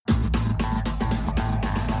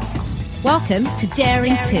Welcome to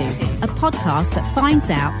Daring To, a podcast that finds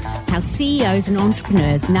out how CEOs and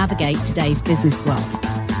entrepreneurs navigate today's business world.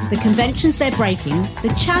 The conventions they're breaking,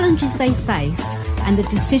 the challenges they faced, and the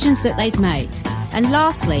decisions that they've made. And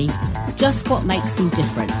lastly, just what makes them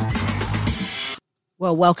different.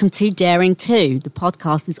 Well, welcome to Daring To. The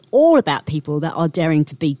podcast is all about people that are daring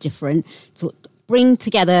to be different, to bring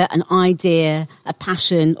together an idea, a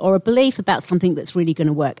passion, or a belief about something that's really going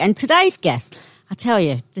to work. And today's guest, I tell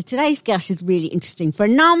you, today's guest is really interesting for a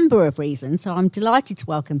number of reasons. So I'm delighted to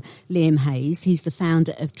welcome Liam Hayes. He's the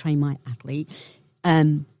founder of Train My Athlete.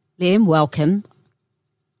 Liam, welcome.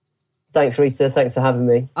 Thanks, Rita. Thanks for having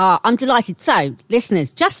me. I'm delighted. So,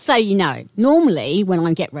 listeners, just so you know, normally when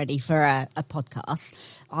I get ready for a podcast,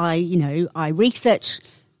 I research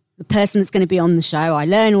the person that's going to be on the show. I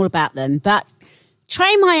learn all about them. But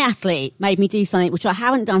Train My Athlete made me do something which I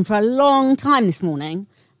haven't done for a long time this morning.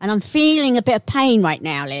 And I'm feeling a bit of pain right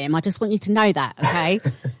now, Liam. I just want you to know that, okay?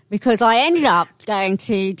 Because I ended up going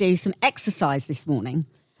to do some exercise this morning.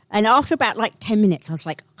 And after about 10 minutes, I was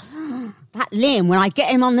like, that Liam, when I get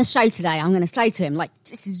him on the show today, I'm going to say to him,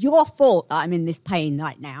 this is your fault that I'm in this pain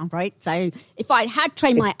right now, right? So if I had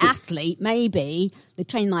Train My Athlete, maybe the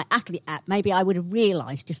Train My Athlete app, maybe I would have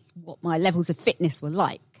realised just what my levels of fitness were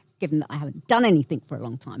like, given that I haven't done anything for a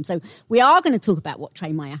long time. So we are going to talk about what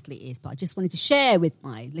Train My Athlete is, but I just wanted to share with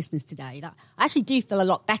my listeners today that I actually do feel a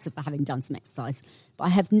lot better for having done some exercise. But I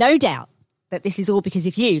have no doubt that this is all because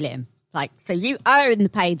of you, Liam. So you own the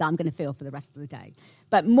pain that I'm going to feel for the rest of the day.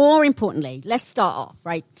 But more importantly, let's start off,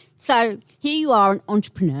 right? So here you are, an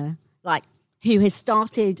entrepreneur, who has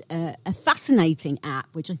started a fascinating app,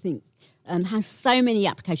 which I think has so many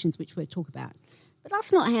applications, which we'll talk about. But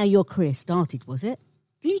that's not how your career started, was it?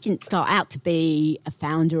 You didn't start out to be a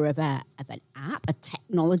founder of an app, a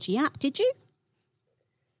technology app, did you?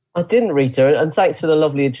 I didn't, Rita, and thanks for the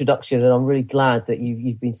lovely introduction. And I'm really glad that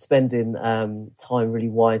you've been spending time really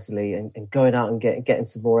wisely and going out and getting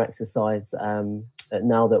some more exercise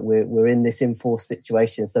now that we're in this enforced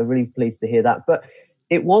situation. So really pleased to hear that. But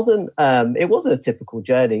it wasn't a typical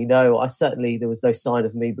journey. No, there was no sign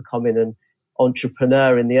of me becoming an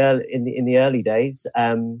entrepreneur in the early days.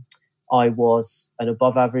 I was an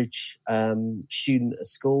above average student at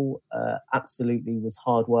school, absolutely was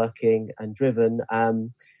hardworking and driven.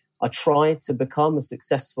 I tried to become a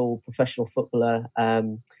successful professional footballer.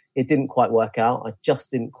 It didn't quite work out. I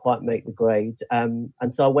just didn't quite make the grade. And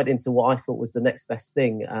so I went into what I thought was the next best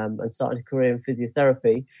thing and started a career in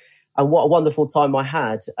physiotherapy. And what a wonderful time I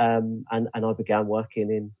had. And I began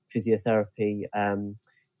working in physiotherapy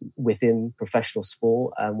within professional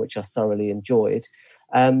sport, which I thoroughly enjoyed,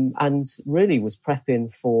 and really was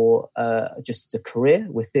prepping for just a career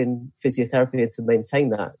within physiotherapy and to maintain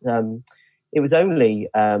that. It was only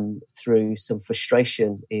through some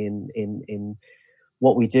frustration in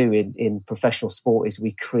what we do in professional sport is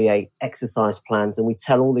we create exercise plans and we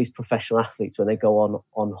tell all these professional athletes when they go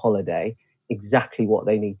on holiday exactly what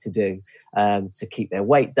they need to do to keep their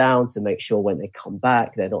weight down, to make sure when they come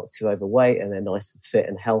back they're not too overweight and they're nice and fit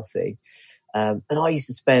and healthy. And I used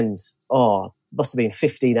to spend, must have been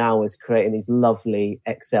 15 hours creating these lovely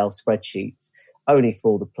Excel spreadsheets only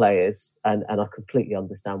for all the players. And I completely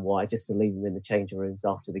understand why, just to leave them in the changing rooms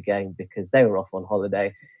after the game because they were off on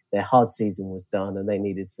holiday, their hard season was done and they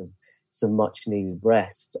needed some much needed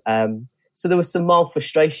rest. So there was some mild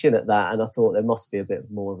frustration at that, and I thought there must be a bit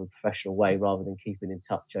more of a professional way rather than keeping in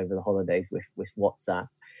touch over the holidays with WhatsApp.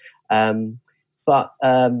 But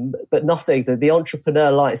nothing. The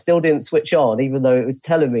entrepreneur light still didn't switch on, even though it was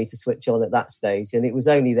telling me to switch on at that stage. And it was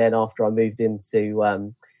only then after I moved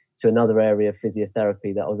into to another area of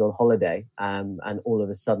physiotherapy that I was on holiday, and all of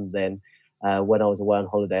a sudden then. When I was away on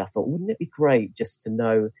holiday, I thought, wouldn't it be great just to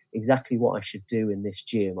know exactly what I should do in this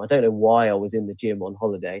gym? I don't know why I was in the gym on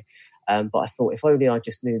holiday, but I thought if only I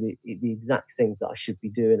just knew the exact things that I should be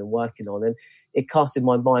doing and working on. And it casted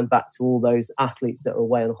my mind back to all those athletes that are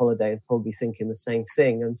away on holiday and probably thinking the same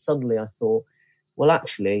thing. And suddenly I thought, well,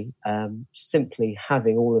 actually, simply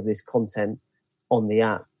having all of this content on the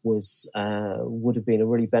app would have been a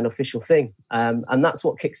really beneficial thing. And that's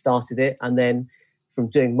what kickstarted it. And then from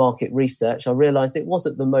doing market research, I realized it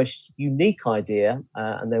wasn't the most unique idea,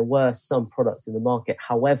 and there were some products in the market.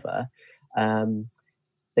 However,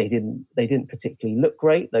 they didn't particularly look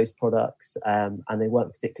great, those products, and they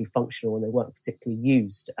weren't particularly functional and they weren't particularly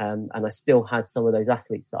used. And I still had some of those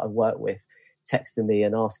athletes that I worked with texting me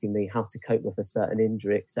and asking me how to cope with a certain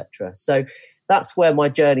injury, etc. So that's where my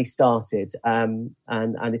journey started, and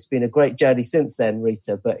it's been a great journey since then,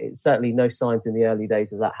 Rita. But it's certainly no signs in the early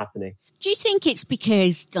days of that happening. Do you think it's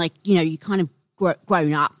because, you kind of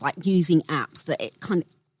grown up using apps that it kind of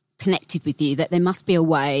connected with you that there must be a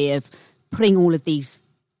way of putting all of these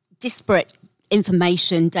disparate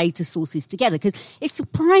information, data sources together, because it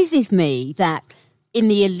surprises me that in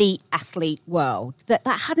the elite athlete world that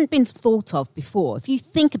hadn't been thought of before. If you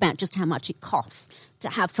think about just how much it costs to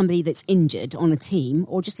have somebody that's injured on a team,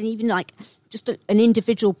 or just an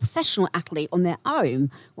individual professional athlete on their own,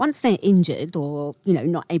 once they're injured or,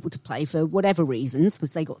 not able to play for whatever reasons,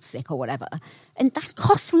 because they got sick or whatever, and that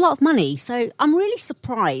costs a lot of money. So I'm really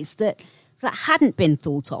surprised that hadn't been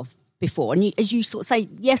thought of before. And as you sort of say,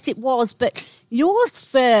 yes, it was, but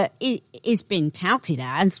yours is being touted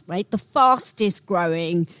as, right, the fastest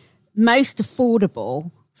growing, most affordable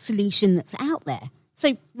solution that's out there.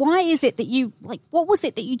 So why is it that what was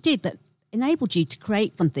it that you did that enabled you to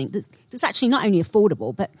create something that's actually not only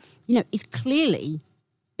affordable, but, is clearly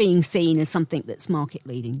being seen as something that's market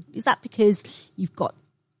leading? Is that because you've got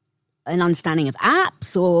an understanding of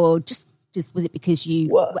apps, or just was it because you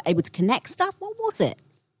were able to connect stuff? What was it?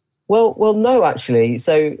 Well, no, actually.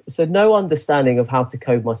 So no understanding of how to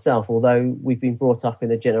code myself, although we've been brought up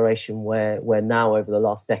in a generation where now over the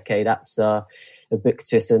last decade, apps are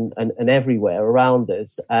ubiquitous and everywhere around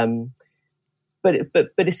us. But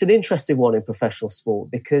it's an interesting one in professional sport,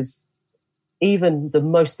 because even the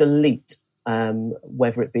most elite,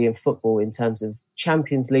 whether it be in football in terms of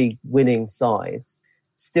Champions League winning sides,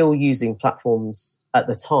 still using platforms at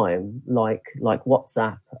the time like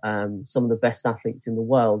WhatsApp, some of the best athletes in the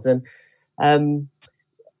world. And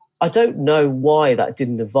I don't know why that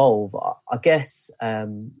didn't evolve. I guess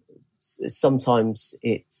sometimes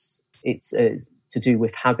it's to do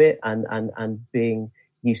with habit and being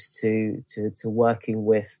used to working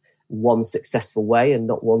with one successful way and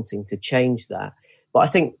not wanting to change that. But I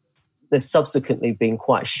think there's subsequently been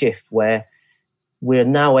quite a shift where we're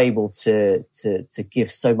now able to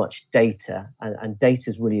give so much data, and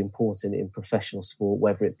data is really important in professional sport,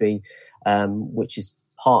 whether it be, which is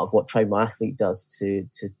part of what Train My Athlete does, to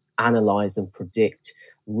analyze and predict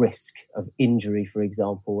risk of injury, for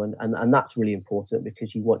example. And that's really important,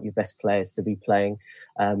 because you want your best players to be playing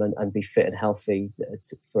and be fit and healthy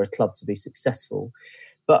for a club to be successful.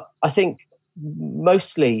 But I think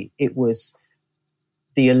mostly it was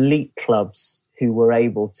the elite clubs who were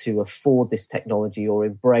able to afford this technology or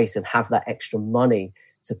embrace and have that extra money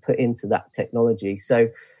to put into that technology. So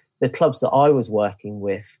the clubs that I was working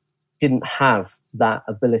with didn't have that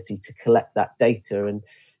ability to collect that data. And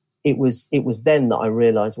it was then that I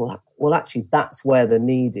realized, well, actually, that's where the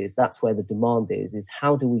need is. That's where the demand is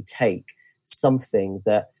how do we take something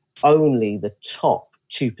that only the top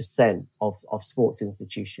 2% of sports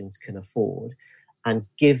institutions can afford and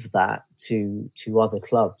give that to other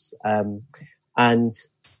clubs? And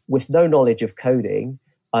with no knowledge of coding,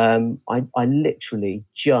 I literally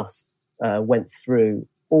just went through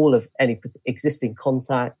all of any existing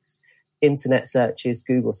contacts, internet searches,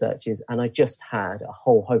 Google searches, and I just had a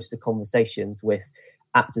whole host of conversations with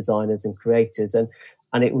app designers and creators. And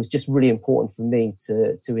it was just really important for me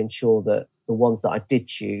to ensure that the ones that I did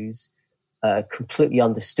choose completely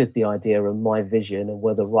understood the idea and my vision and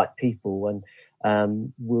were the right people. And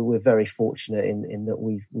we're very fortunate in that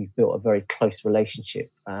we've built a very close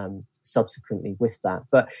relationship subsequently with that.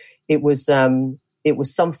 But it was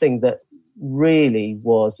something that really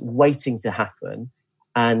was waiting to happen.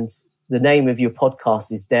 And the name of your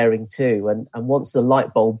podcast is Daring Too. And once the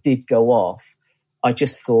light bulb did go off, I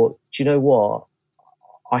just thought, do you know what?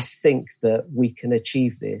 I think that we can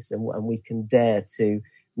achieve this, and we can dare to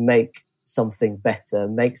make something better,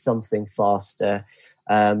 make something faster,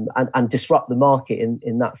 and disrupt the market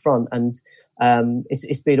in that front. And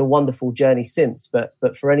it's been a wonderful journey since. But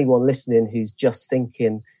for anyone listening who's just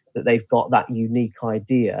thinking that they've got that unique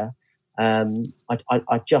idea,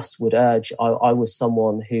 I just would urge. I was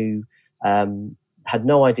someone who had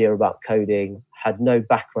no idea about coding, had no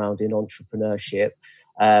background in entrepreneurship,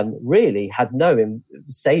 really had no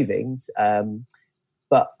savings,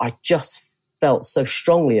 but I just felt so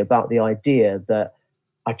strongly about the idea that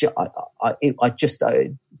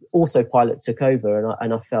autopilot took over,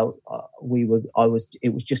 and I felt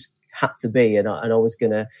it was just had to be, and I was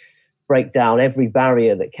going to break down every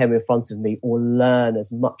barrier that came in front of me, or learn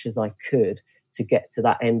as much as I could to get to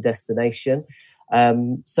that end destination.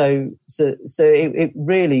 So it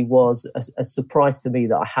really was a surprise to me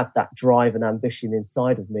that I had that drive and ambition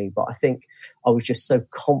inside of me. But I think I was just so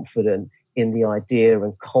confident in the idea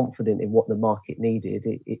and confident in what the market needed.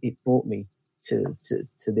 It brought me to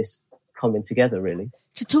this coming together, really.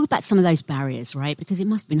 To talk about some of those barriers, right? Because it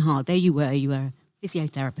must have been hard. There you were a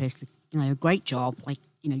physiotherapist, a great job,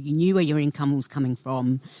 you knew where your income was coming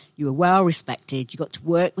from. You were well respected. You got to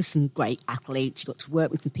work with some great athletes. You got to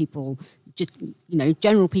work with some people just,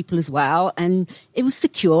 general people as well. And it was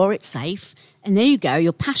secure, it's safe. And there you go,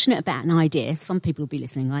 you're passionate about an idea. Some people will be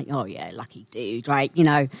listening like, oh yeah, lucky dude, right?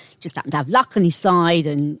 Just happened to have luck on his side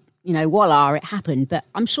and, voila, it happened. But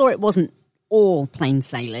I'm sure it wasn't all plain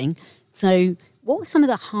sailing. So what were some of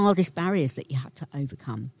the hardest barriers that you had to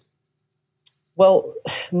overcome? Well,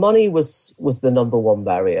 money was the number one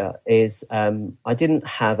barrier. I didn't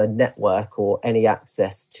have a network or any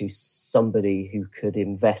access to somebody who could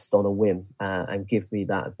invest on a whim and give me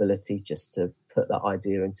that ability just to put that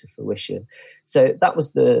idea into fruition. So that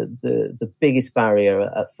was the biggest barrier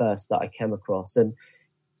at first that I came across. And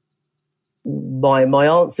my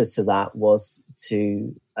answer to that was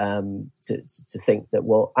to think that,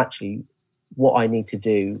 well, actually, what I need to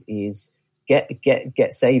do is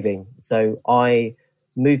get saving. So I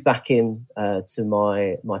moved back in to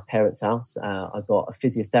my parents' house. I got a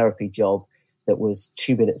physiotherapy job that was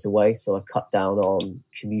 2 minutes away, so I cut down on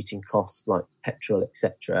commuting costs like petrol,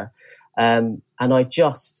 etc. And I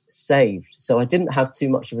just saved. So I didn't have too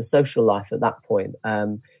much of a social life at that point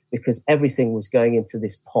because everything was going into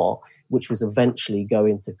this pot, which was eventually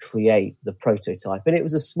going to create the prototype. And it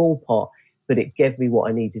was a small pot, but it gave me what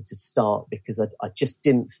I needed to start because I just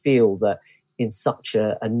didn't feel that in such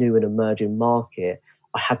a new and emerging market,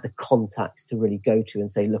 I had the contacts to really go to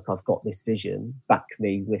and say, look, I've got this vision, back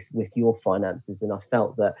me with your finances. And I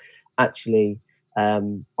felt that actually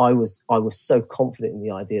I was so confident in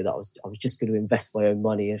the idea that I was just going to invest my own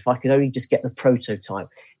money. If I could only just get the prototype,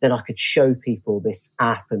 then I could show people this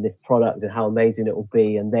app and this product and how amazing it will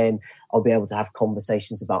be. And then I'll be able to have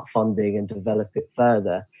conversations about funding and develop it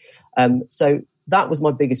further. So that was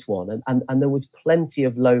my biggest one. And there was plenty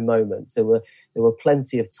of low moments. There were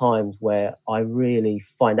plenty of times where I really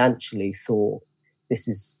financially thought, this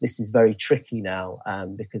is very tricky now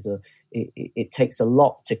because it takes a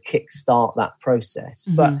lot to kickstart that process.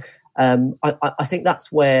 Mm-hmm. But I think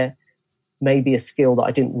that's where maybe a skill that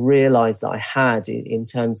I didn't realize that I had in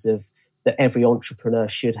terms of that every entrepreneur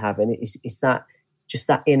should have. And it's that just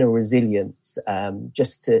that inner resilience,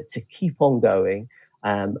 just to keep on going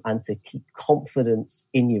and to keep confidence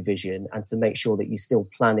in your vision and to make sure that you're still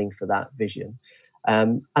planning for that vision.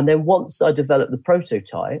 And then once I developed the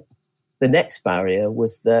prototype, the next barrier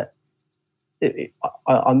was that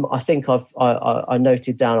I think I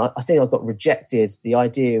noted down, I think I got rejected. The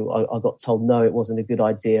idea, I got told, no, it wasn't a good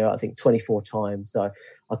idea, I think 24 times. So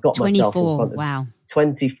I got myself in front of wow.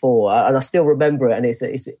 24. And I still remember it. And it's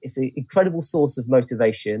an incredible source of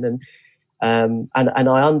motivation. And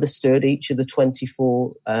I understood each of the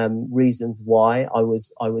 24 reasons why I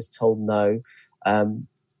was told no.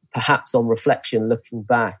 Perhaps on reflection, looking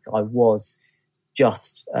back, I was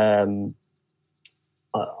just I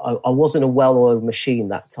wasn't a well-oiled machine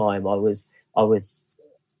that time. I was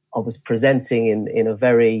presenting in a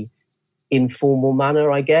very informal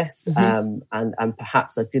manner, I guess, mm-hmm. And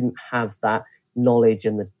perhaps I didn't have that knowledge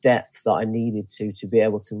and the depth that I needed to be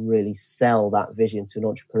able to really sell that vision to an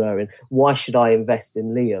entrepreneur. And why should I invest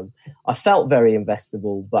in Liam? I felt very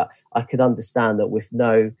investable, but I could understand that with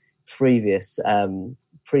no previous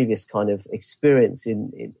kind of experience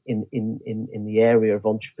in the area of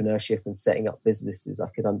entrepreneurship and setting up businesses, I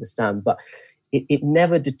could understand. But it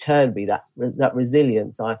never deterred me, that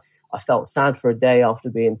resilience. I felt sad for a day after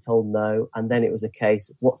being told no, and then it was a case,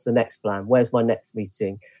 what's the next plan? Where's my next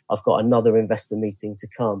meeting? I've got another investor meeting to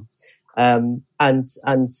come. And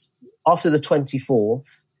after the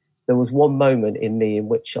 24th, there was one moment in me in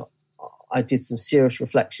which I did some serious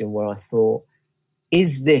reflection where I thought,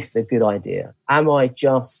 is this a good idea? Am I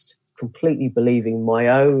just completely believing my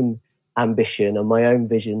own ambition and my own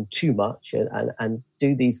vision too much? And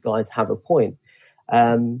do these guys have a point?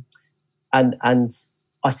 And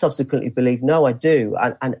I subsequently believed, no, I do.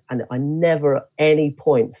 And I never at any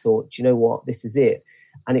point thought, do you know what, this is it.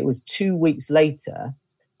 And it was 2 weeks later,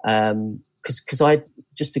 because I,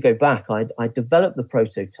 just to go back, I developed the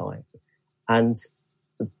prototype and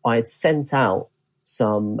I had sent out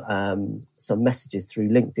some messages through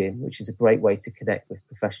LinkedIn, which is a great way to connect with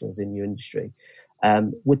professionals in your industry.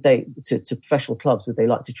 To professional clubs, would they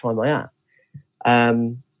like to try my app?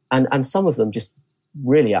 And some of them just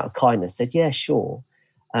really out of kindness said, yeah, sure.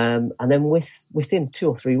 And then within 2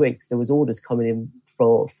 or 3 weeks, there was orders coming in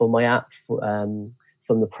for my app from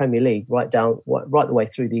the Premier League right the way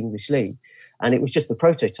through the English League, and it was just the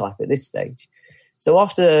prototype at this stage. So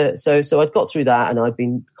so I'd got through that, and I'd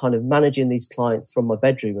been kind of managing these clients from my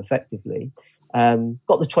bedroom effectively.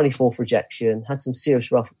 Got the 24th rejection, had some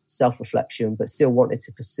serious self-reflection, but still wanted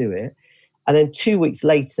to pursue it. And then 2 weeks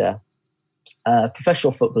later, a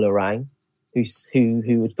professional footballer rang,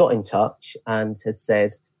 who had got in touch and had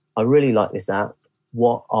said, I really like this app.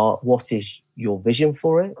 what is your vision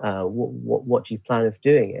for it? What do you plan of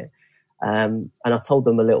doing it? And I told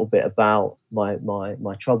them a little bit about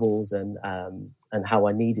my troubles and how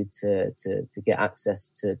I needed to get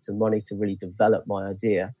access to money to really develop my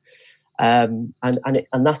idea. And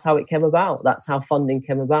that's how it came about. That's how funding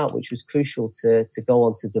came about, which was crucial to go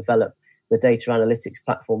on to develop the data analytics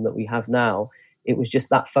platform that we have now. It was just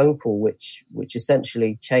that phone call which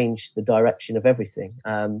essentially changed the direction of everything.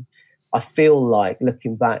 I feel like,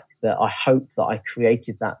 looking back, that I hope that I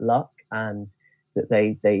created that luck and that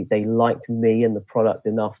they liked me and the product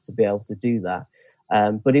enough to be able to do that.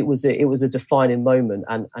 But it was a defining moment,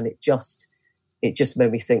 and it just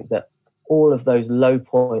made me think that all of those low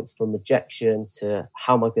points, from rejection to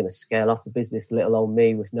how am I going to scale up a business, little old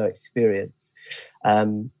me with no experience,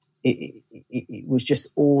 it was just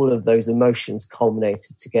all of those emotions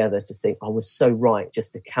culminated together to think I was so right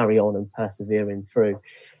just to carry on and persevering through.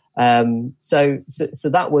 So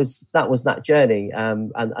that was that journey,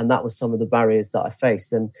 and that was some of the barriers that I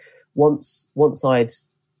faced. And once I'd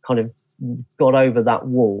kind of got over that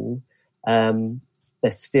wall,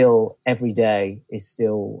 there's still, every day is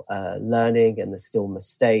still learning, and there's still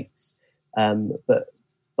mistakes.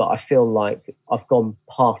 But I feel like I've gone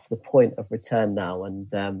past the point of return now, and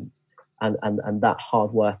that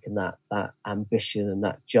hard work and that ambition and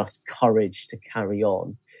that just courage to carry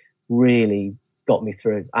on really got me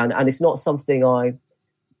through. And it's not something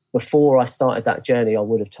before I started that journey, I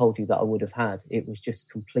would have told you that I would have had. It was just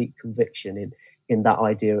complete conviction in that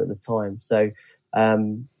idea at the time. So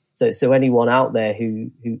anyone out there who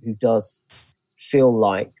does feel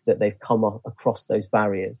like that they've come across those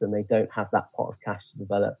barriers and they don't have that pot of cash to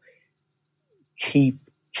develop, keep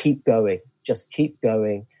going. Just keep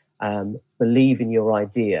going. Believe in your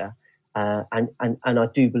idea, and I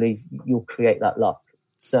do believe you'll create that luck.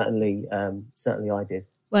 Certainly I did.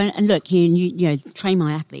 Well, and look, you know, Train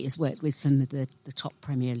My Athlete has worked with some of the top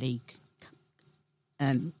Premier League,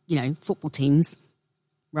 football teams,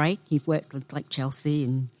 right? You've worked with like Chelsea,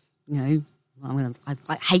 and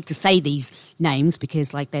I hate to say these names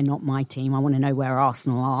because like they're not my team. I want to know where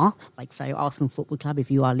Arsenal are. Like, so Arsenal Football Club,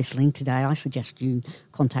 if you are listening today, I suggest you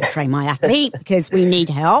contact Train My Athlete because we need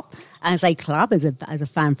help as a club, as a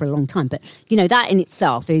fan for a long time. But that in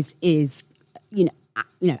itself is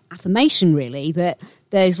affirmation, really, that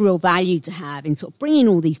there's real value to have in sort of bringing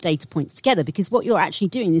all these data points together, because what you're actually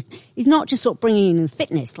doing is not just sort of bringing in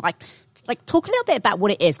fitness, like talk a little bit about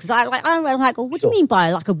what it is, because I'm like, well, what do you mean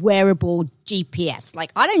by like a wearable GPS?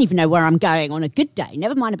 Like, I don't even know where I'm going on a good day.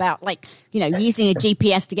 Never mind about using a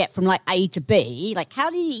GPS to get from like A to B. Like,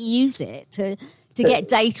 how do you use it to get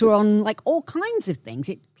data on like all kinds of things?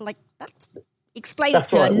 Explain it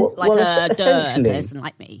to a person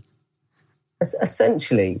like me.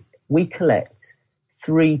 Essentially, we collect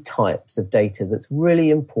 3 types of data that's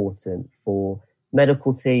really important for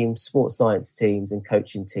medical teams, sports science teams, and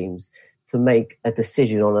coaching teams to make a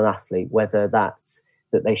decision on an athlete, whether that's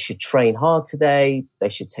that they should train hard today, they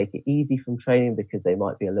should take it easy from training because they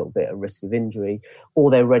might be a little bit at risk of injury,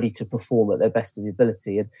 or they're ready to perform at their best of the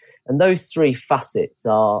ability. And those 3 facets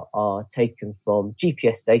are taken from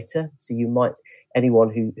GPS data. So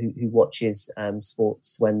anyone who watches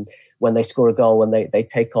sports, when they score a goal, when they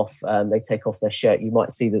take off their shirt, you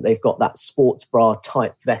might see that they've got that sports bra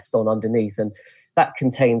type vest on underneath, and that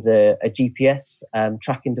contains a GPS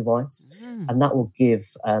tracking device, and that will give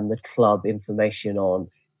the club information on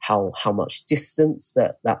how much distance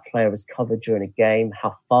that player has covered during a game,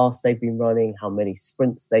 how fast they've been running, how many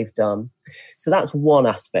sprints they've done. So that's one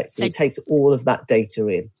aspect. So it takes all of that data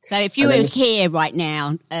in. So if you were here right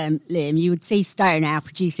now, Liam, you would see Stone, our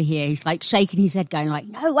producer here, he's like shaking his head going like,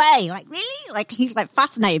 no way, like really? Like he's like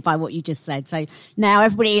fascinated by what you just said. So now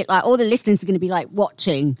everybody, like all the listeners are going to be like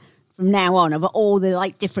watching from now on of all the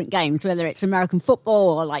like different games, whether it's American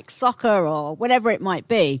football or like soccer or whatever it might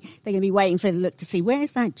be. They're going to be waiting for the look to see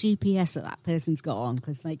where's that GPS that person's got on,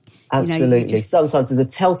 because like absolutely, sometimes there's a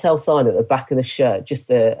telltale sign at the back of the shirt, just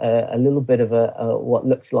a little bit of a what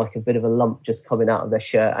looks like a bit of a lump just coming out of their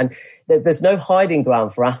shirt, and there's no hiding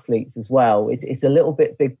ground for athletes as well. It's a little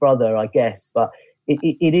bit Big Brother, I guess, but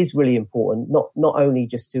it is really important, not only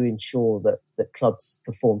just to ensure that clubs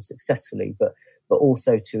perform successfully, but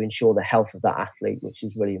also to ensure the health of that athlete, which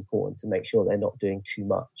is really important to make sure they're not doing too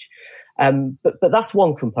much. But that's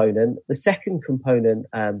one component. The second component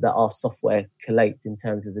that our software collates in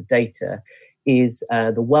terms of the data is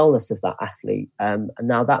the wellness of that athlete. And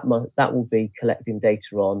now that will be collecting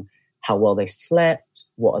data on how well they slept,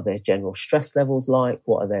 what are their general stress levels like,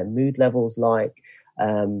 what are their mood levels like,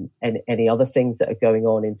 and any other things that are going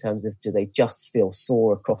on in terms of do they just feel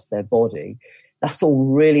sore across their body. That's all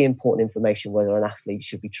really important information, whether an athlete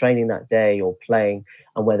should be training that day or playing,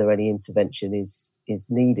 and whether any intervention is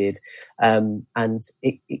needed. And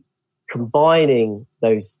combining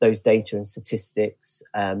those data and statistics,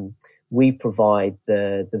 we provide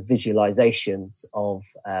the visualizations of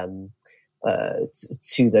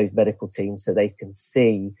to those medical teams, so they can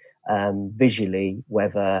see visually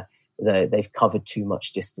whether they've covered too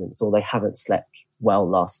much distance or they haven't slept well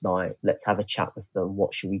last night. Let's have a chat with them.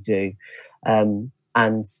 What should we do? And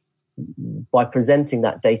by presenting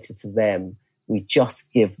that data to them, we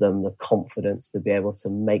just give them the confidence to be able to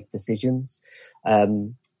make decisions.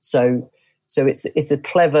 So it's a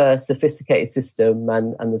clever, sophisticated system,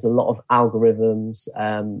 and there's a lot of algorithms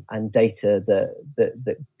and data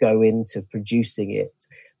that go into producing it.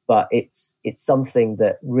 But it's something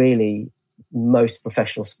that really most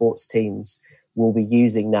professional sports teams will be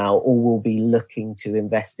using now, or will be looking to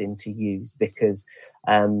invest in to use, because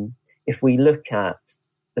if we look at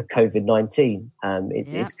the COVID-19,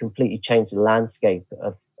 it's completely changed the landscape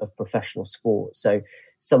of professional sport. So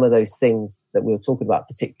some of those things that we were talking about,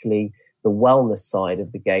 particularly the wellness side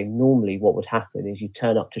of the game, normally what would happen is you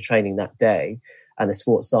turn up to training that day and a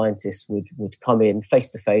sports scientist would come in face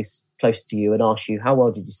to face, close to you, and ask you, how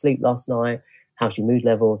well did you sleep last night? How's your mood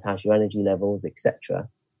levels? How's your energy levels, etc.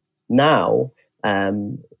 Now,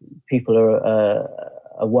 people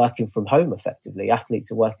are working from home effectively.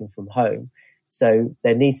 Athletes are working from home. So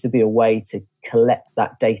there needs to be a way to collect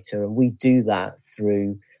that data. And we do that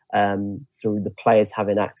through the players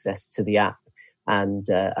having access to the app and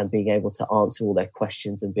being able to answer all their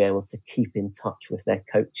questions and be able to keep in touch with their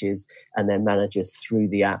coaches and their managers through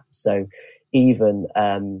the app. So even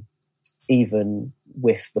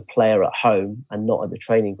with the player at home and not at the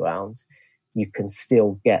training ground, you can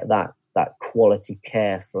still get that quality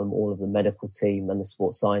care from all of the medical team and the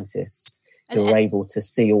sports scientists who are able to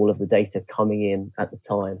see all of the data coming in at the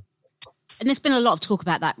time. And there's been a lot of talk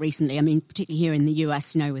about that recently. I mean, particularly here in the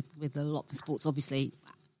US, with a lot of sports, obviously,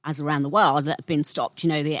 as around the world, that have been stopped, the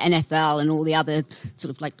NFL and all the other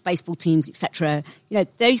sort of like baseball teams, etc.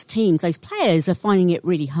 Those teams, those players are finding it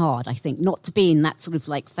really hard, I think, not to be in that sort of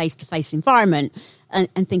like face-to-face environment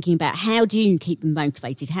and thinking about how do you keep them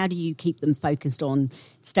motivated? How do you keep them focused on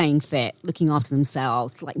staying fit, looking after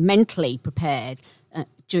themselves, like mentally prepared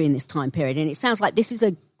during this time period? And it sounds like this is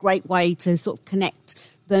a great way to sort of connect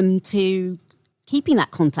them to keeping that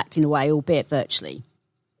contact in a way, albeit virtually.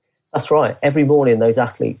 That's right. Every morning, those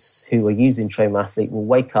athletes who are using Train My Athlete will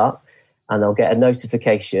wake up and they'll get a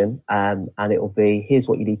notification and it will be, here's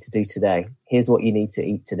what you need to do today. Here's what you need to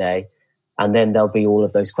eat today. And then there'll be all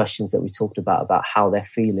of those questions that we talked about how they're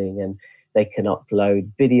feeling, and they can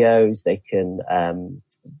upload videos. They can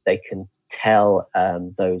tell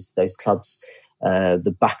those clubs,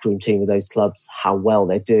 the backroom team of those clubs, how well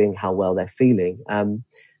they're doing, how well they're feeling.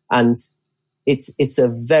 And it's a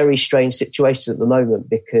very strange situation at the moment,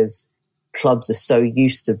 because clubs are so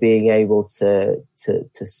used to being able to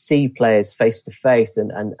see players face to face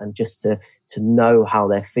and just to know how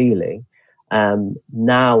they're feeling.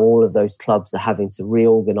 Now all of those clubs are having to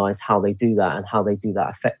reorganize how they do that and how they do that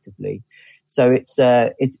effectively. So it's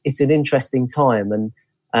an interesting time,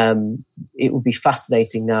 and it will be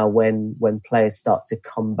fascinating now when players start to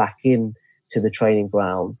come back in to the training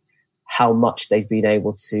ground, how much they've been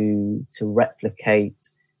able to replicate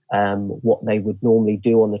what they would normally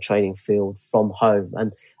do on the training field from home.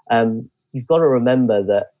 And you've got to remember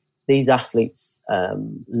that these athletes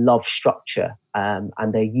love structure,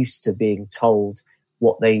 and they're used to being told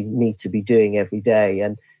what they need to be doing every day.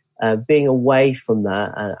 And being away from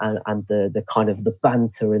that and the kind of the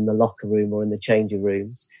banter in the locker room or in the changing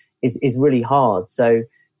rooms is really hard. So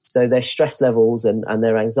their stress levels and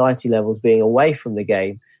their anxiety levels being away from the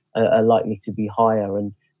game are likely to be higher,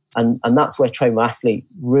 and that's where Train My Athlete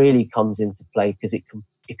really comes into play, because it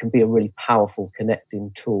can be a really powerful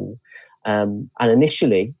connecting tool. And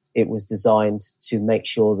initially, it was designed to make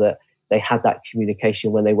sure that they had that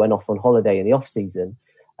communication when they went off on holiday in the off season.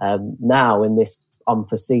 Now, in this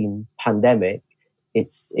unforeseen pandemic,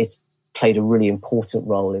 it's played a really important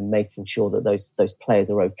role in making sure that those players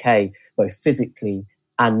are okay, both physically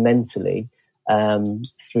and mentally,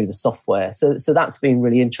 through the software. So that's been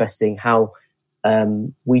really interesting, how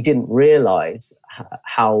we didn't realize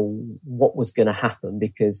what was going to happen,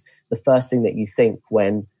 because the first thing that you think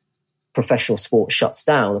when professional sport shuts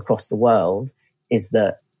down across the world is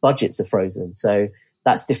that budgets are frozen. So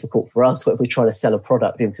that's difficult for us when we're trying to sell a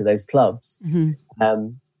product into those clubs. Mm-hmm.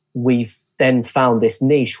 We've then found this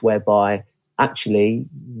niche whereby actually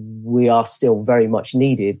we are still very much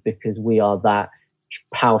needed, because we are that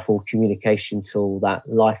powerful communication tool, that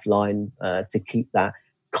lifeline to keep that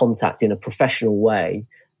contact in a professional way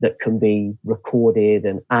that can be recorded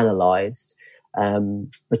and analysed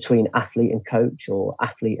between athlete and coach or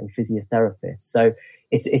athlete and physiotherapist. So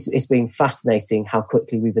it's been fascinating how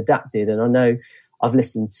quickly we've adapted. And I know I've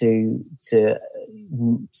listened to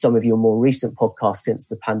some of your more recent podcasts since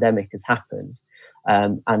the pandemic has happened.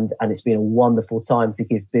 And it's been a wonderful time to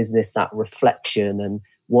give business that reflection and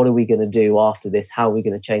what are we going to do after this? How are we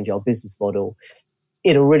going to change our business model?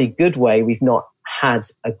 In a really good way, we've not had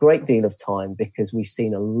a great deal of time because we've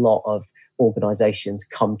seen a lot of organizations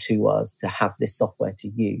come to us to have this software to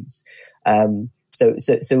use.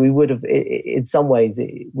 So we would have, in some ways,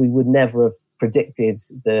 we would never have predicted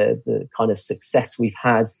the kind of success we've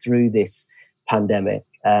had through this pandemic.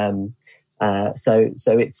 So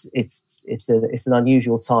it's an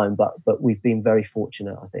unusual time, but we've been very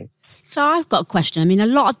fortunate, I think. So I've got a question. I mean, a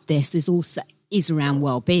lot of this is around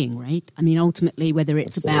well-being, right? I mean, ultimately, whether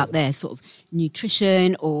it's Absolutely. About their sort of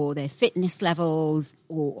nutrition or their fitness levels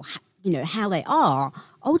or, how they are,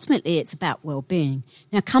 ultimately it's about well-being.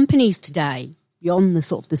 Now, companies today, beyond the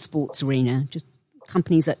sort of the sports arena, just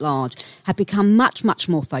companies at large, have become much, much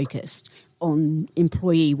more focused on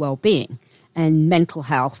employee well-being and mental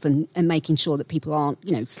health and making sure that people aren't,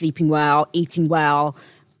 sleeping well, eating well,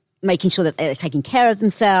 making sure that they're taking care of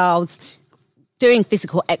themselves, doing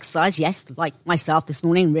physical exercise, yes, like myself this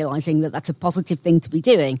morning, realising that that's a positive thing to be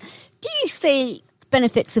doing. Do you see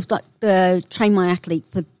benefits of like the Train My Athlete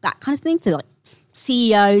for that kind of thing, for like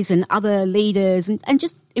CEOs and other leaders and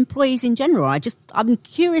just employees in general? I'm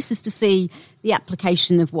curious as to see the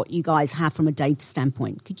application of what you guys have from a data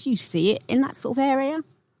standpoint. Could you see it in that sort of area?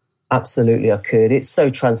 Absolutely, I could. It's so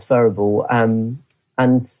transferable. And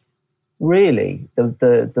really,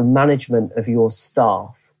 the management of your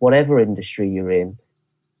staff, whatever industry you're in,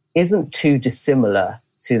 isn't too dissimilar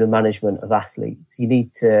to the management of athletes. You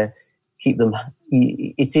need to keep them,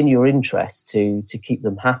 it's in your interest to keep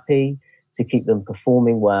them happy, to keep them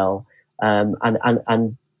performing well. And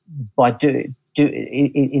by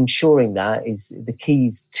ensuring that is the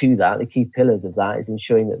keys to that, the key pillars of that is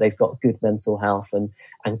ensuring that they've got good mental health and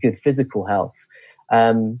good physical health.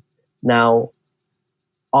 Now,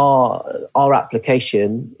 our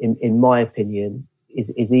application, in my opinion,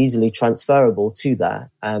 is easily transferable to that.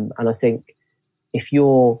 And I think if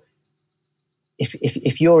you're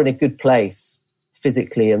in a good place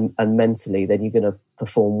physically and mentally, then you're going to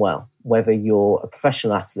perform well, whether you're a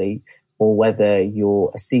professional athlete or whether you're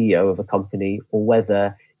a CEO of a company or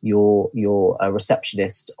whether you're a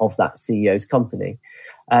receptionist of that CEO's company.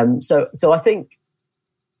 So I think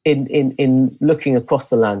in looking across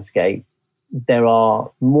the landscape, there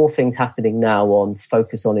are more things happening now on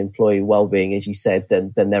focus on employee well-being, as you said,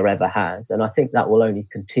 than there ever has. And I think that will only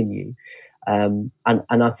continue. And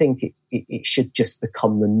I think it should just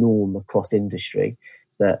become the norm across industry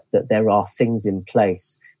that there are things in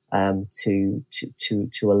place to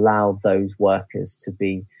allow those workers to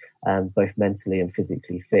be both mentally and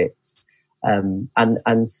physically fit. In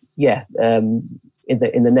the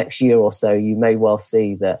next year or so, you may well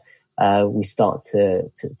see that we start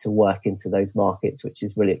to work into those markets, which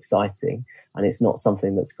is really exciting. And it's not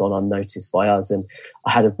something that's gone unnoticed by us. And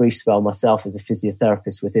I had a brief spell myself as a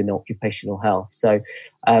physiotherapist within occupational health. So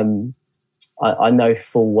I know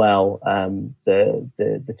full well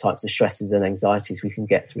the types of stresses and anxieties we can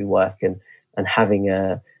get through work, and having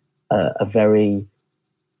a very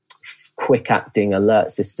quick acting alert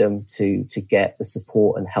system to get the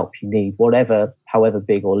support and help you need, however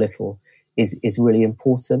big or little, is really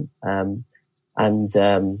important. So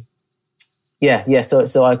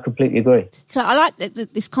I completely agree. So I like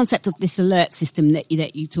this concept of this alert system that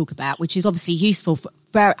you talk about, which is obviously useful,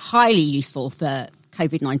 very highly useful for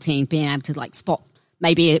COVID-19, being able to like spot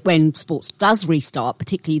maybe when sports does restart,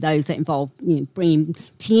 particularly those that involve bringing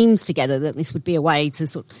teams together, that this would be a way to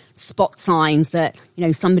sort of spot signs that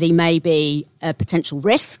somebody may be a potential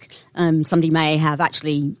risk, somebody may have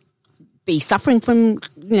actually be suffering from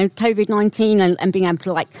COVID-19 and being able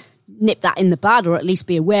to like nip that in the bud, or at least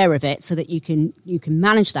be aware of it so that you can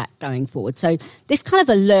manage that going forward. So this kind of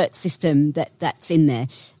alert system that's in there.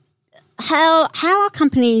 How are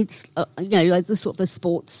companies, the sort of the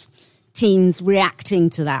sports teams reacting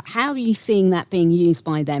to that? How are you seeing that being used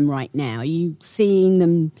by them right now? Are you seeing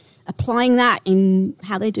them applying that in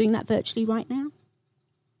how they're doing that virtually right now?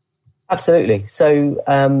 Absolutely.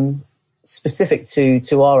 So specific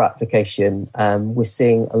to our application, we're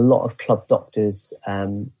seeing a lot of club doctors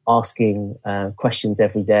asking questions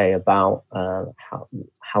every day about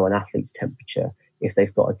how an athlete's temperature, if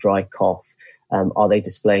they've got a dry cough, are they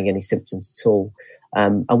displaying any symptoms at all?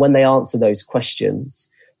 And when they answer those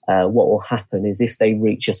questions, what will happen is if they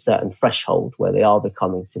reach a certain threshold where they are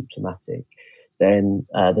becoming symptomatic, then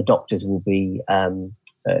the doctors will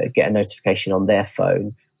get a notification on their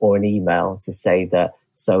phone or an email to say that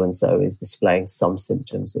so-and-so is displaying some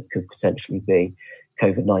symptoms that could potentially be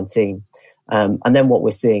COVID-19. And then what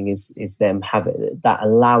we're seeing is them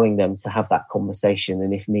allowing them to have that conversation,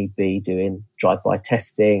 and if need be, doing drive-by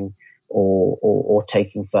testing or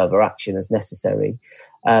taking further action as necessary.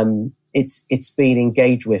 It's been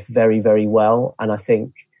engaged with very, very well, and I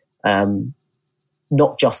think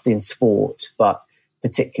not just in sport, but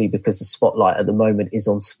particularly because the spotlight at the moment is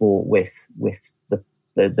on sport with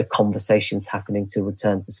the conversations happening to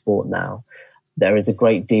return to sport now. There is a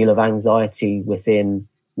great deal of anxiety within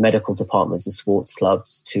medical departments of sports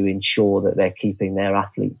clubs to ensure that they're keeping their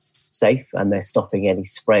athletes safe and they're stopping any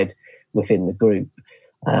spread within the group.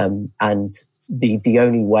 And the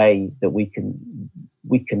only way that we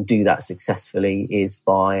can do that successfully is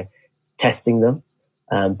by testing them,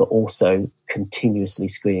 but also continuously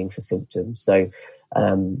screening for symptoms. So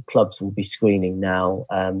clubs will be screening now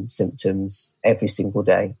symptoms every single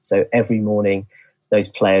day. So every morning, those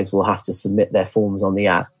players will have to submit their forms on the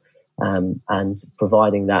app. And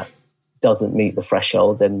providing that doesn't meet the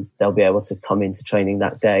threshold, then they'll be able to come into training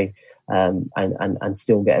that day and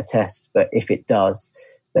still get a test. But if it does,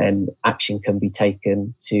 then action can be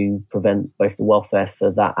taken to prevent both the welfare for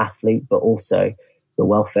that athlete, but also the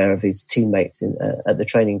welfare of his teammates at the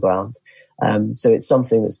training ground. So it's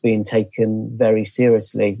something that's being taken very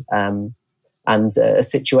seriously, and a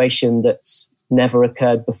situation that's never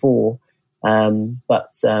occurred before.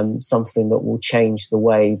 But something that will change the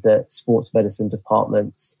way that sports medicine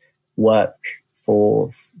departments work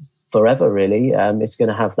forever, really. It's going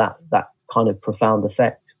to have that kind of profound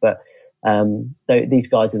effect. But these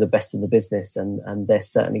guys are the best in the business, and they're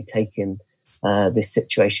certainly taking this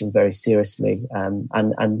situation very seriously.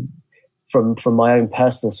 And from my own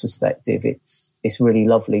personal perspective, it's really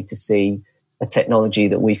lovely to see a technology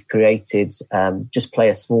that we've created just play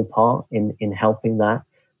a small part in helping that.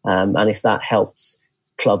 And if that helps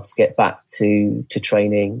clubs get back to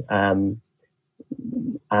training and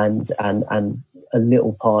a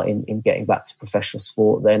little part in getting back to professional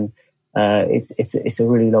sport, then it's a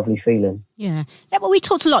really lovely feeling. Yeah. Well, we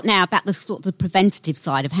talked a lot now about the sort of the preventative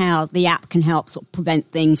side of how the app can help sort of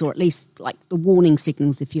prevent things, or at least like the warning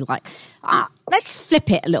signals, if you like. Let's flip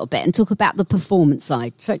it a little bit and talk about the performance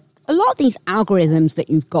side. So a lot of these algorithms that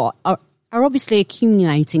you've got are obviously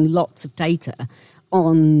accumulating lots of data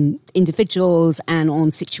on individuals and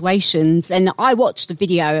on situations. And I watched a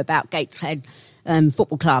video about Gateshead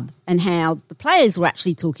Football Club and how the players were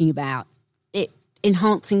actually talking about it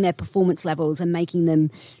enhancing their performance levels and making them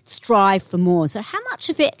strive for more. So how much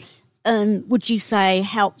of it would you say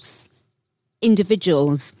helps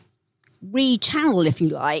individuals rechannel, if you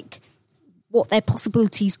like, what their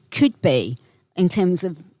possibilities could be in terms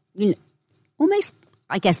of, almost,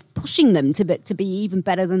 I guess, pushing them to be even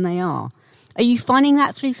better than they are? Are you finding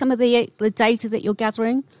that through some of the data that you're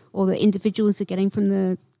gathering, or the individuals are getting from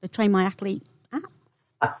the Train My Athlete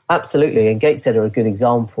app? Absolutely, and Gateshead are a good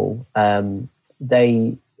example.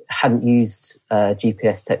 They hadn't used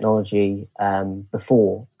GPS technology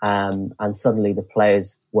before, and suddenly the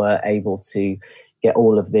players were able to get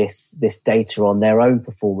all of this data on their own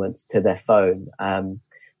performance to their phone, and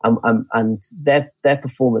their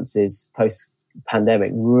performances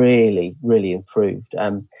post-pandemic really, really improved.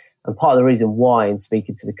 And part of the reason why, in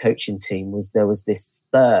speaking to the coaching team, was there was this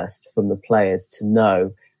thirst from the players to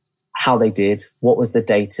know how they did, what was the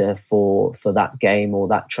data for that game or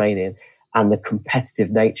that training, and the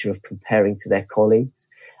competitive nature of comparing to their colleagues.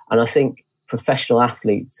 And I think professional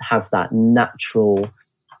athletes have that natural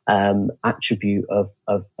attribute of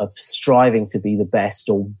striving to be the best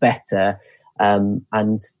or better.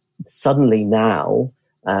 And suddenly now,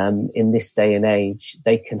 in this day and age,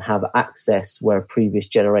 they can have access where a previous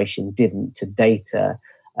generation didn't to data,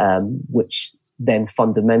 which then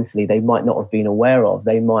fundamentally they might not have been aware of.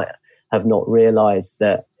 They might have not realized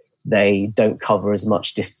that they don't cover as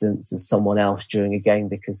much distance as someone else during a game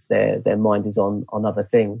because their mind is on other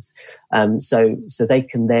things. So they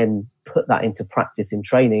can then put that into practice in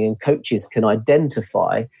training, and coaches can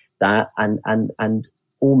identify that and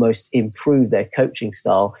almost improve their coaching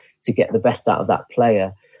style to get the best out of that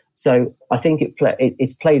player. So I think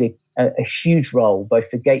it's played a huge role, both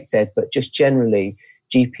for Gateshead, but just generally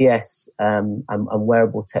GPS and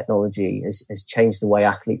wearable technology has changed the way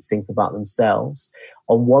athletes think about themselves.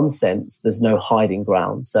 On one sense, there's no hiding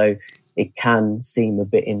ground, so it can seem a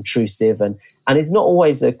bit intrusive, and it's not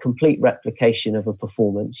always a complete replication of a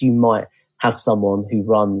performance. You might have someone who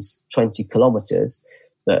runs 20 kilometers,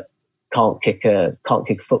 but can't kick a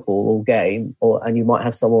football all game, and you might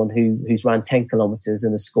have someone who's ran 10 kilometers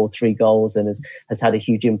and has scored 3 goals and has had a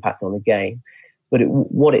huge impact on the game. But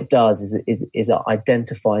what it does is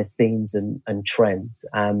identify themes and trends,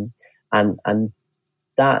 and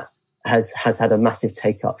that has had a massive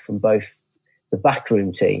take up from both the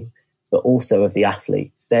backroom team, but also of the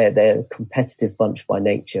athletes. They're a competitive bunch by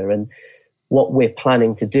nature, and what we're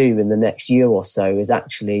planning to do in the next year or so is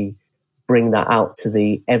actually bring that out to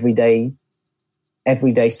the everyday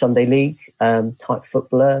Sunday league type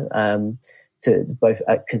footballer, to both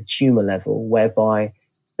at consumer level, whereby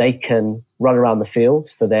they can run around the field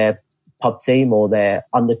for their pub team or their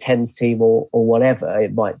under 10s team or whatever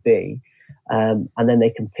it might be, and then they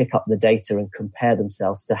can pick up the data and compare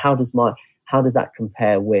themselves to how does that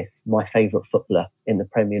compare with my favourite footballer in the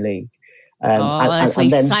Premier League. There's going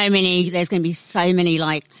to be so many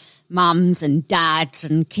like mums and dads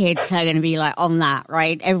and kids who are going to be like on that,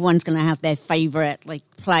 right? Everyone's going to have their favourite like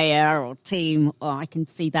player or team. Or I can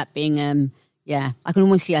see that being, I can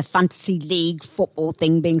almost see a fantasy league football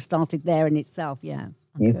thing being started there in itself. Yeah,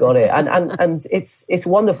 you've got it, and it's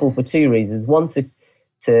wonderful for 2 reasons. One,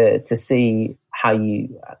 to see how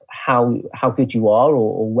good you are,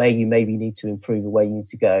 or where you maybe need to improve, or where you need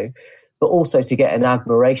to go, but also to get an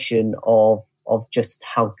admiration of just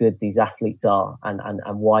how good these athletes are and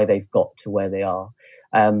why they've got to where they are.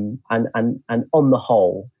 And on the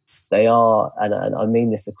whole, they are, and I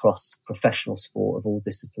mean this across professional sport of all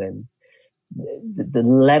disciplines, the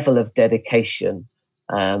level of dedication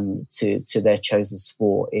to their chosen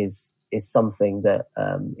sport is something that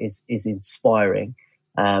is inspiring.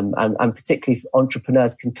 And particularly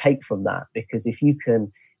entrepreneurs can take from that, because if you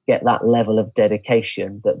can get that level of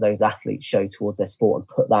dedication that those athletes show towards their sport and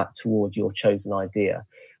put that towards your chosen idea,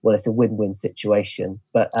 well, it's a win-win situation.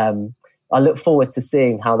 But I look forward to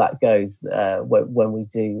seeing how that goes when we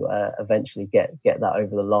do eventually get that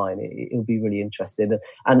over the line. It'll be really interesting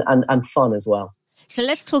and fun as well. So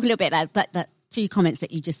let's talk a little bit about that 2 comments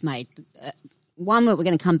that you just made. One that we're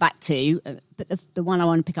going to come back to, but the one I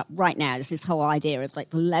want to pick up right now is this whole idea of like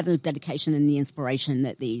the level of dedication and the inspiration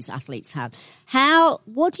that these athletes have.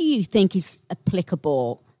 What do you think is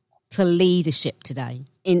applicable to leadership today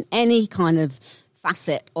in any kind of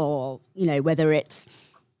facet, or, you know, whether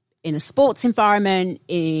it's in a sports environment,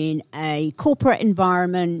 in a corporate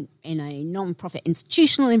environment, in a non-profit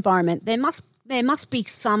institutional environment? There must be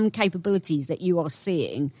some capabilities that you are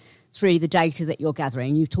seeing through the data that you're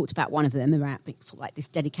gathering. You've talked about one of them, around sort of like this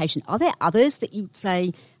dedication. Are there others that you'd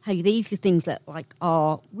say, hey, these are things that like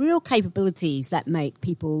are real capabilities that make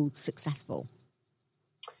people successful?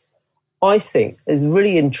 I think there's a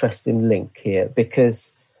really interesting link here,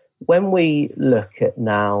 because when we look at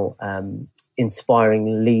now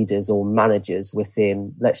inspiring leaders or managers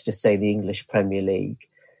within, let's just say, the English Premier League,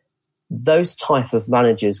 those type of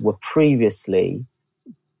managers were previously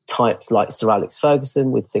types like Sir Alex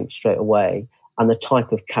Ferguson, we'd think straight away, and the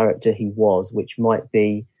type of character he was, which might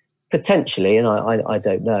be potentially, and I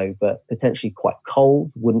don't know, but potentially quite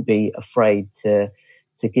cold, wouldn't be afraid to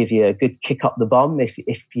give you a good kick up the bum if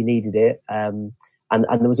you needed it. And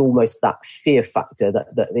there was almost that fear factor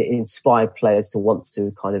that it inspired players to want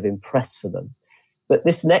to kind of impress for them. But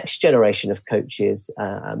this next generation of coaches,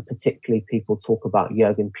 and particularly people talk about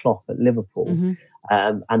Jurgen Klopp at Liverpool, mm-hmm.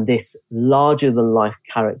 And this larger-than-life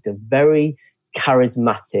character, very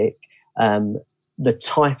charismatic, the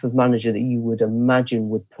type of manager that you would imagine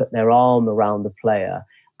would put their arm around the player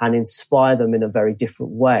and inspire them in a very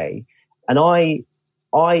different way. And I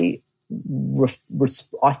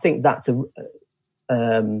think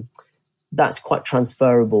that's quite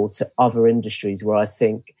transferable to other industries, where I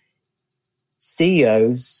think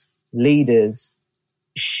CEOs, leaders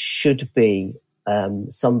should be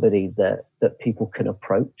somebody that people can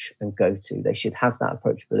approach and go to. They should have that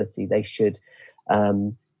approachability. They should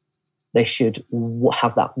have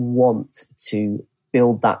that want to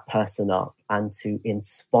build that person up and to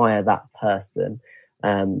inspire that person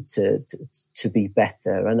to be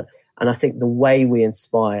better. And I think the way we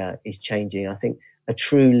inspire is changing. I think a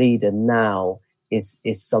true leader now is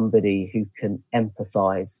somebody who can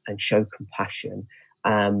empathize and show compassion,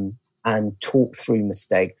 and talk through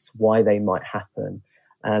mistakes, why they might happen,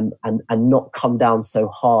 and not come down so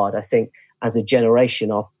hard. I think as a generation,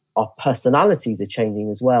 our personalities are changing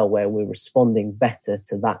as well, where we're responding better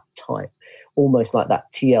to that type, almost like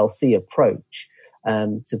that TLC approach,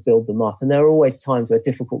 to build them up. And there are always times where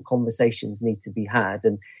difficult conversations need to be had,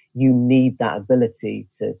 and you need that ability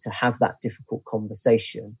to have that difficult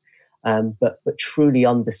conversation. But truly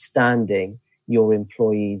understanding your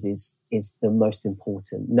employees is the most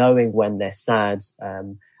important. Knowing when they're sad,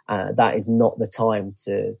 and that is not the time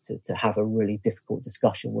to have a really difficult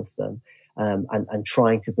discussion with them, and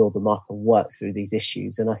trying to build them up and work through these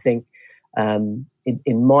issues. And I think,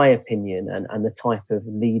 in my opinion, and the type of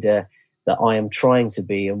leader that I am trying to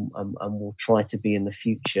be and will try to be in the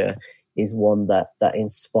future, is one that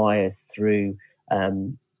inspires through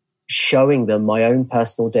showing them my own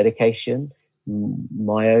personal dedication,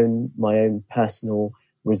 my own personal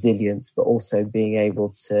resilience, but also being able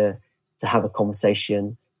to have a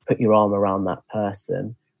conversation, put your arm around that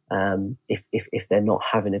person if they're not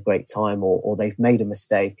having a great time, or they've made a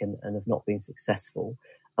mistake and have not been successful,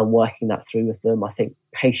 and working that through with them. I think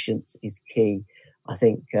patience is key. I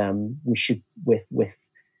think we should,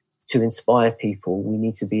 to inspire people, we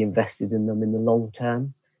need to be invested in them in the long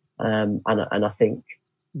term. And I think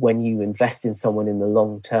when you invest in someone in the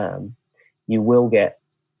long term, you will get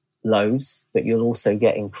lows, but you'll also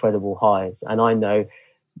get incredible highs. And I know,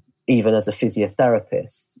 even as a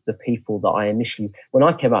physiotherapist, the people that I initially, when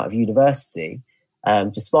I came out of university,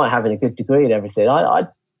 despite having a good degree and everything, I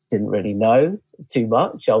didn't really know too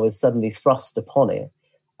much. I was suddenly thrust upon it.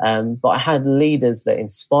 But I had leaders that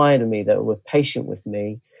inspired me, that were patient with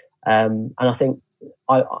me. And I think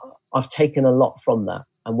I've taken a lot from that.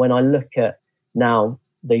 And when I look at now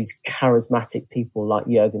these charismatic people like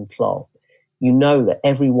Jurgen Klopp, you know that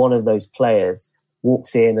every one of those players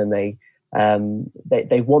walks in and they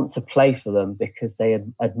want to play for them because they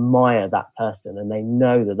admire that person, and they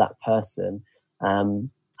know that person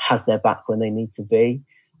has their back when they need to be.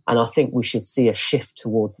 And I think we should see a shift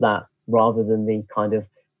towards that, rather than the kind of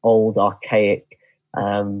old, archaic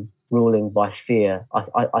ruling by fear.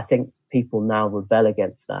 I think people now rebel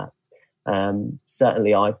against that.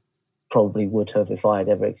 Certainly I probably would have if I had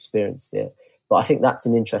ever experienced it. But I think that's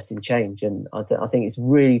an interesting change. And I think it's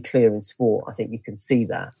really clear in sport. I think you can see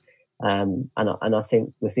that. And I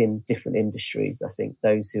think within different industries, I think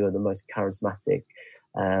those who are the most charismatic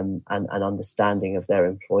and understanding of their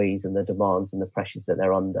employees and the demands and the pressures that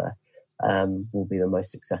they're under will be the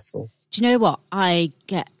most successful. Do you know what? I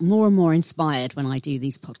get more and more inspired when I do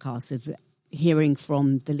these podcasts of hearing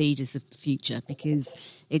from the leaders of the future,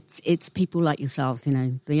 because it's people like yourself, you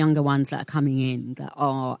know, the younger ones that are coming in, that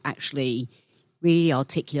are actually really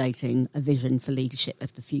articulating a vision for leadership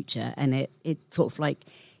of the future. And it sort of like,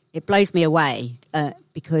 it blows me away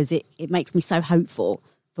because it makes me so hopeful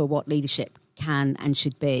for what leadership can and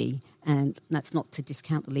should be. And that's not to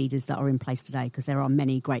discount the leaders that are in place today, because there are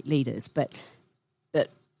many great leaders. But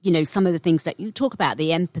you know, some of the things that you talk about,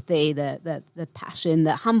 the empathy, the passion,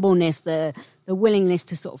 the humbleness, the willingness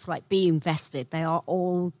to sort of like be invested, they are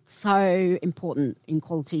all so important in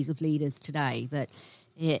qualities of leaders today, that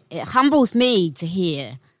it humbles me to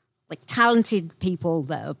hear like talented people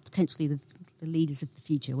that are potentially the leaders of the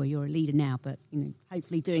future. Well, you're a leader now, but you know,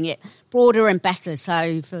 hopefully doing it broader and better.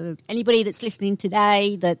 So for anybody that's listening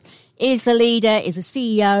today that is a leader, is a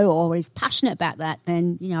CEO, or is passionate about that,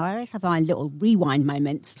 then you know, I always have my little rewind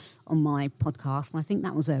moments on my podcast, and I think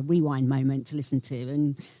that was a rewind moment to listen to.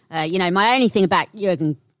 And you know, my only thing about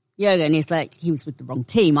Jurgen is like, he was with the wrong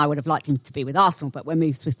team. I would have liked him to be with Arsenal, but we'll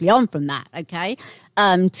move swiftly on from that, okay?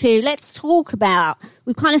 To let's talk about,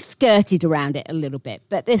 we've kind of skirted around it a little bit,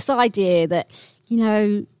 but this idea that, you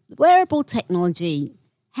know, wearable technology,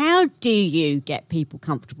 how do you get people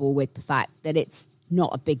comfortable with the fact that it's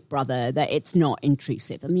not a big brother, that it's not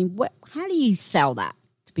intrusive? I mean, how do you sell that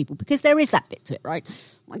to people? Because there is that bit to it, right?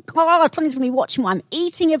 My God, somebody's going to be watching what I'm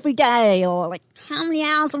eating every day, or like how many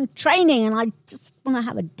hours I'm training, and I just want to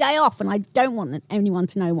have a day off and I don't want anyone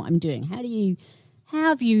to know what I'm doing. How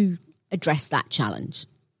have you addressed that challenge?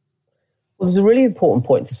 Well, there's a really important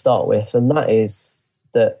point to start with, and that is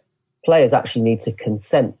that players actually need to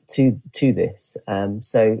consent to this.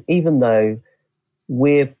 So even though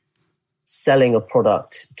we're selling a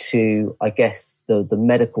product to, I guess, the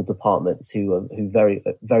medical departments who very,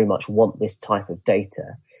 very much want this type of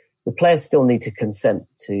data, the players still need to consent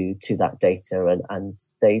to that data, and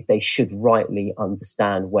they should rightly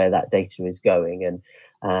understand where that data is going,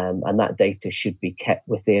 and that data should be kept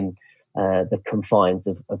within the confines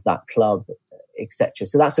of that club, etc.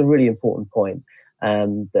 So that's a really important point,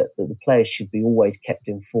 that the players should be always kept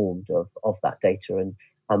informed of that data and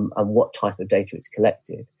what type of data it's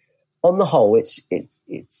collected. On the whole,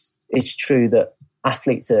 it's true that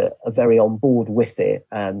athletes are very on board with it.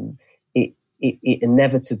 It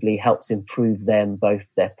inevitably helps improve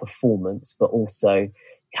both their performance, but also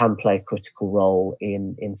can play a critical role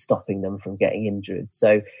in stopping them from getting injured.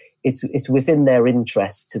 So it's within their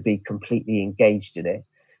interest to be completely engaged in it.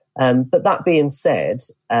 But that being said,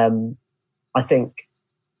 I think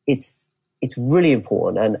it's it's really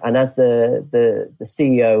important. And as the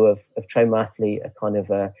CEO of Train My Athlete, a kind of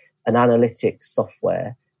an analytics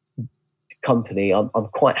software company, I'm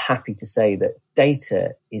quite happy to say that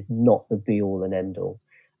data is not the be all and end all.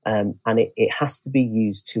 And it has to be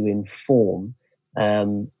used to inform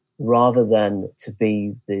rather than to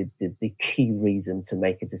be the key reason to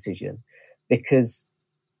make a decision, because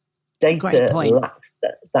data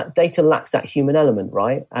lacks that human element,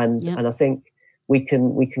 right? And I think we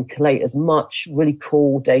can collate as much really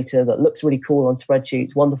cool data that looks really cool on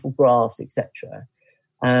spreadsheets, wonderful graphs, etc.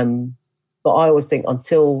 But I always think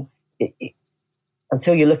until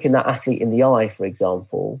you're looking that athlete in the eye, for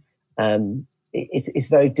example, it's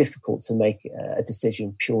very difficult to make a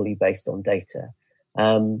decision purely based on data.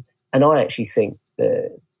 And I actually think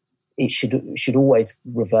that it should always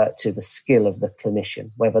revert to the skill of the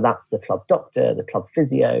clinician, whether that's the club doctor, the club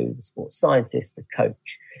physio, the sports scientist, the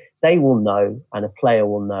coach. They will know, and a player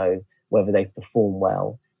will know whether they perform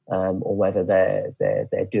well or whether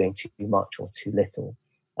they're doing too much or too little.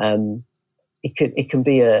 It can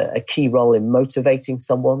be a key role in motivating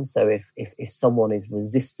someone. So if someone is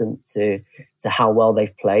resistant to how well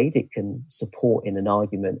they've played, it can support in an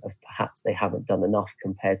argument of perhaps they haven't done enough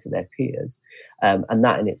compared to their peers. And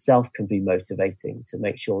that in itself can be motivating to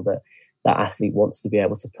make sure that that athlete wants to be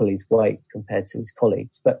able to pull his weight compared to his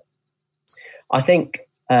colleagues. But I think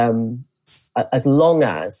as long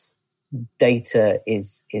as data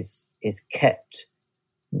is kept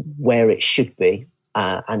where it should be,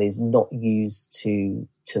 and is not used to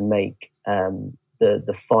make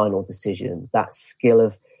the final decision, that skill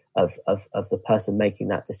of the person making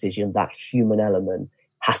that decision, that human element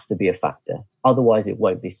has to be a factor. Otherwise, it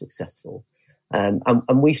won't be successful. And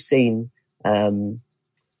we've seen many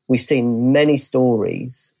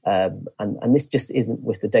stories, and this just isn't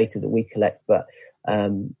with the data that we collect, but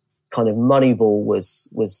kind of Moneyball was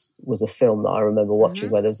a film that I remember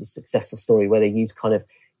watching where there was a successful story where they used kind of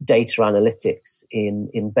data analytics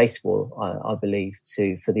in baseball, I believe,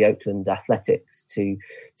 for the Oakland Athletics to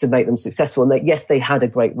make them successful. And yes, they had a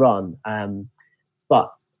great run,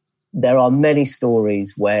 but there are many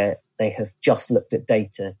stories where they have just looked at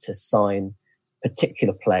data to sign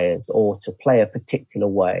particular players or to play a particular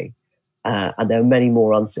way. And there are many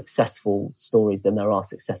more unsuccessful stories than there are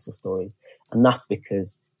successful stories. And that's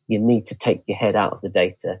because you need to take your head out of the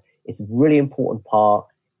data. It's a really important part.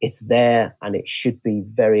 It's there and it should be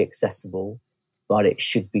very accessible, but it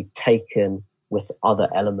should be taken with other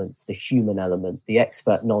elements, the human element, the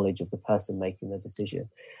expert knowledge of the person making the decision.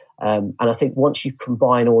 And I think once you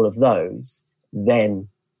combine all of those, then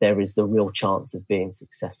there is the real chance of being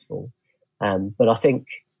successful. But I think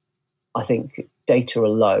data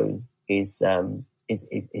alone is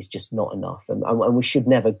just not enough, and we should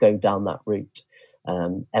never go down that route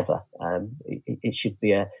ever.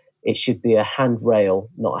 It should be a handrail,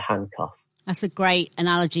 not a handcuff. That's a great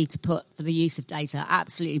analogy to put for the use of data.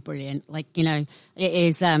 Absolutely brilliant. It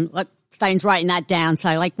is like Stone's writing that down.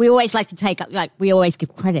 So we always like to we always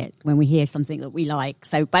give credit when we hear something that we like.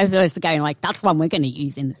 So both of us are going that's one we're going to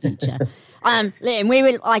use in the future. Liam, we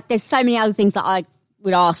were there's so many other things that I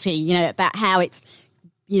would ask you, about how it's,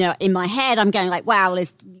 in my head, I'm going wow,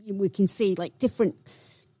 we can see different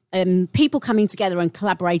people coming together and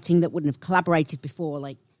collaborating that wouldn't have collaborated before,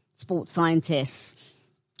 like sports scientists,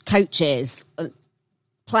 coaches,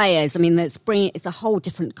 players. I mean, it's a whole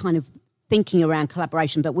different kind of thinking around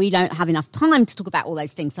collaboration, but we don't have enough time to talk about all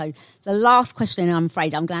those things. So the last question, I'm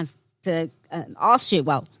afraid I'm going to ask you,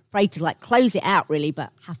 afraid to close it out really,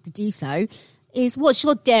 but have to do so, is what's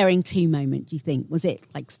your daring to moment, do you think? Was it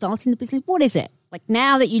starting the business? What is it?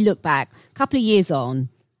 Now that you look back, a couple of years on,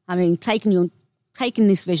 having taken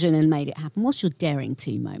this vision and made it happen, what's your daring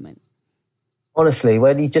to moment? Honestly,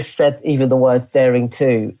 when you just said even the words daring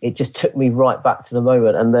to, it just took me right back to the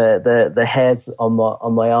moment and the hairs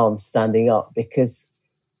on my arms standing up, because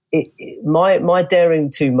my daring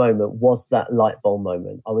to moment was that light bulb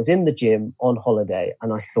moment. I was in the gym on holiday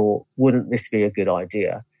and I thought, wouldn't this be a good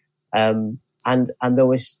idea? And there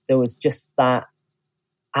was just that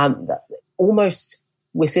almost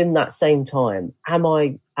within that same time, am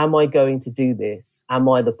I going to do this? Am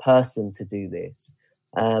I the person to do this?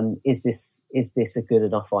 Is this a good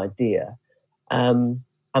enough idea? And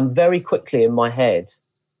very quickly in my head,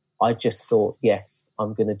 I just thought, yes,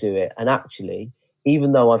 I'm going to do it. And actually,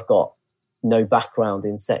 even though I've got no background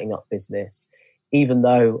in setting up business, even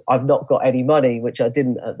though I've not got any money, which I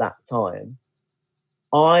didn't at that time,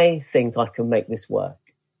 I think I can make this work.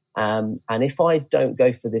 And if I don't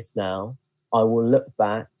go for this now, I will look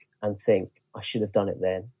back and think I should have done it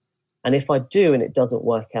then. And if I do and it doesn't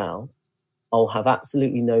work out, I'll have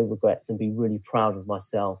absolutely no regrets and be really proud of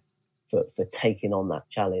myself for taking on that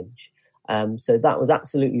challenge. So that was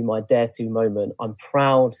absolutely my dare to moment. I'm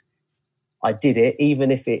proud I did it. Even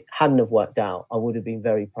if it hadn't have worked out, I would have been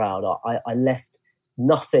very proud. I left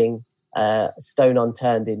nothing stone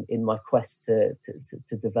unturned in my quest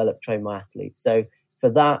to develop, train my athletes. So for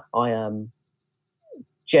that, I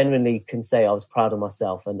genuinely can say I was proud of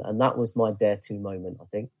myself, and that was my dare to moment, I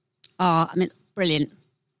think. I mean, brilliant.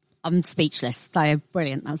 I'm speechless. So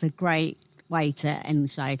brilliant. That was a great way to end the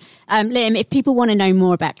show. Liam, if people want to know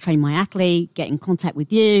more about Train My Athlete, get in contact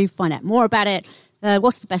with you, find out more about it,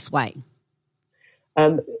 what's the best way?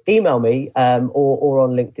 Email me or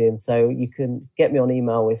on LinkedIn. So you can get me on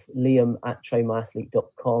email with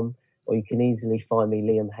liam@trainmyathlete.com, or you can easily find me,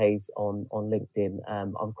 Liam Hayes, on LinkedIn.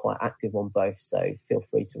 I'm quite active on both, so feel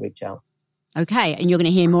free to reach out. Okay, and you're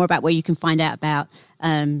going to hear more about where you can find out about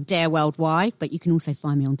Dare Worldwide, but you can also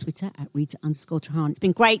find me on Twitter at Rita_Trahan. It's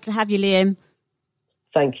been great to have you, Liam.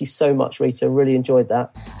 Thank you so much, Rita. Really enjoyed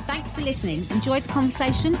that. Thanks for listening. Enjoyed the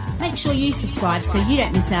conversation? Make sure you subscribe so you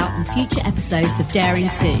don't miss out on future episodes of Daring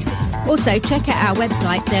 2. Also, check out our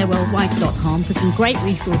website, dareworldwide.com, for some great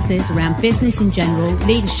resources around business in general,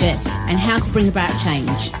 leadership, and how to bring about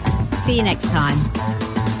change. See you next time.